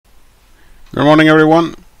Good morning,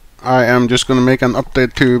 everyone. I am just going to make an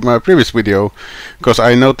update to my previous video because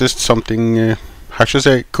I noticed something, how should I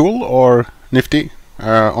say, cool or nifty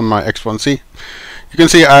on my X1C. You can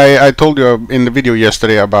see I told you in the video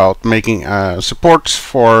yesterday about making supports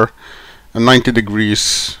for 90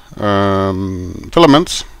 degrees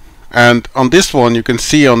filaments, and on this one you can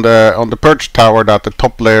see on the Purge tower that the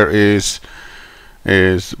top layer is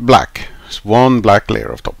black. It's one black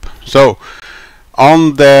layer of top. So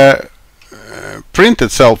on the print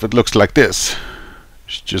itself it looks like this.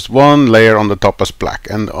 It's just one layer on the top as black,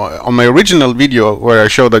 and on my original video where I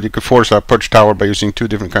showed that you could force a Purge tower by using two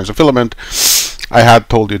different kinds of filament, I had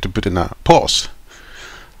told you to put in a pause.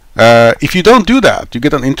 If you don't do that, you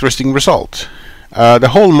get an interesting result. The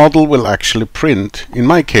whole model will actually print, in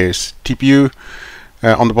my case, TPU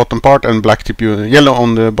on the bottom part and black TPU, yellow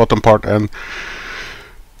on the bottom part and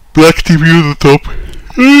black TPU on the top.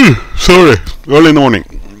 Sorry, early in the morning.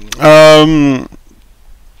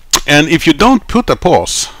 And if you don't put a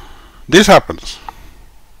pause, this happens.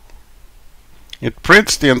 It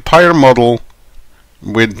prints the entire model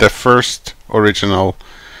with the first original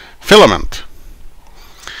filament.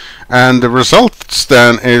 And the results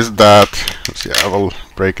then is that, let's see, I will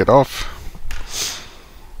break it off.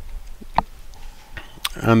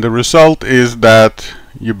 And the result is that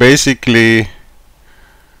you basically,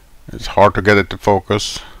 it's hard to get it to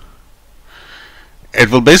focus. It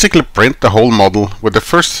will basically print the whole model with the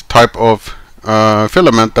first type of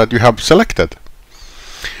filament that you have selected,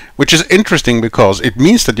 which is interesting because it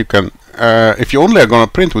means that you can, if you only are going to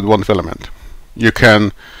print with one filament, you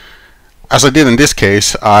can, as I did in this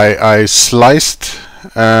case, I sliced,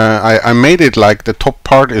 I made it like the top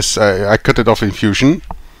part is, I cut it off in Fusion,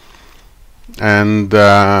 and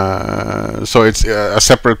so it's a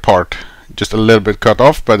separate part, just a little bit cut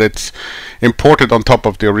off, but it's imported on top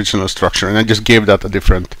of the original structure, and I just gave that a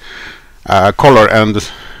different color and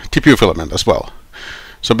TPU filament as well.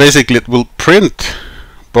 So basically it will print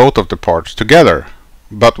both of the parts together,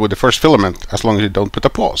 but with the first filament, as long as you don't put a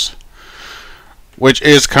pause, which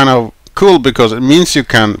is kind of cool because it means you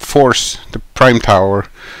can force the prime tower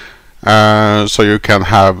so you can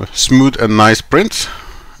have smooth and nice prints.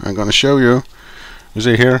 I'm gonna show you. You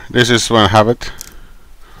see here, this is when I have it.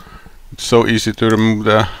 It's so easy to remove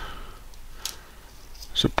the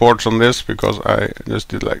supports on this because I just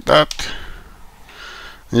did like that.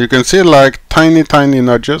 And you can see like tiny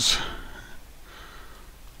nudges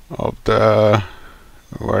of the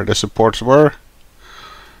where the supports were,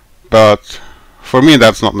 but for me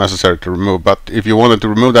that's not necessary to remove. But if you wanted to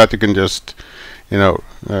remove that, you can just, you know,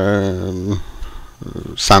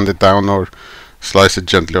 sand it down or slice it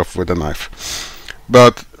gently off with a knife.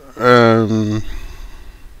 But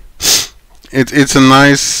it's a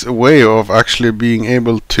nice way of actually being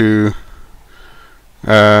able to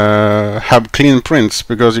have clean prints,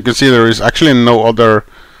 because you can see there is actually no other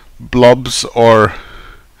blobs or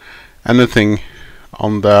anything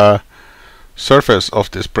on the surface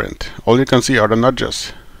of this print. All you can see are the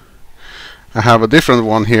nudges. I have a different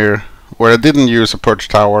one here where I didn't use a Purge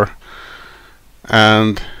tower,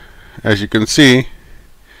 and as you can see,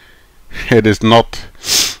 it is not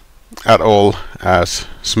at all as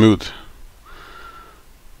smooth.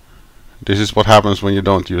 This is what happens when you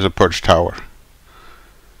don't use a Purge tower,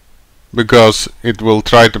 because it will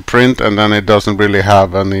try to print and then it doesn't really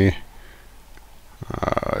have any,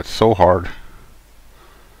 it's so hard.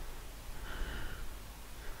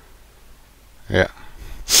 Yeah,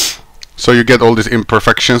 so you get all these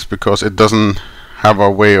imperfections because it doesn't have a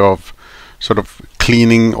way of sort of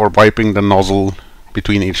cleaning or wiping the nozzle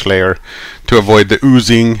between each layer to avoid the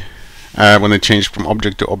oozing when it changed from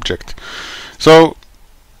object to object. So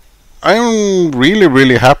I'm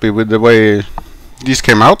really happy with the way these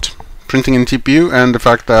came out, printing in TPU, and the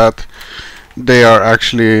fact that they are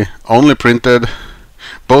actually only printed,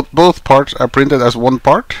 both parts are printed as one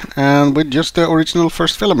part and with just the original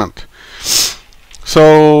first filament.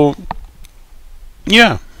 So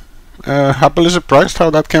yeah, happily surprised how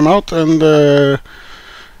that came out, and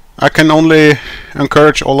I can only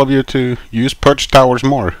encourage all of you to use Purge towers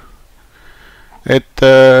more. It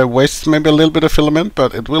wastes maybe a little bit of filament,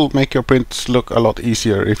 but it will make your prints look a lot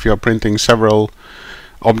easier if you are printing several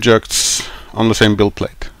objects on the same build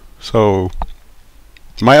plate. So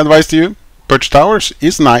my advice to you, Purge towers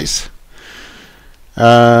is nice.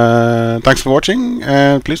 Thanks for watching,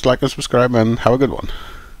 and please like and subscribe, and have a good one.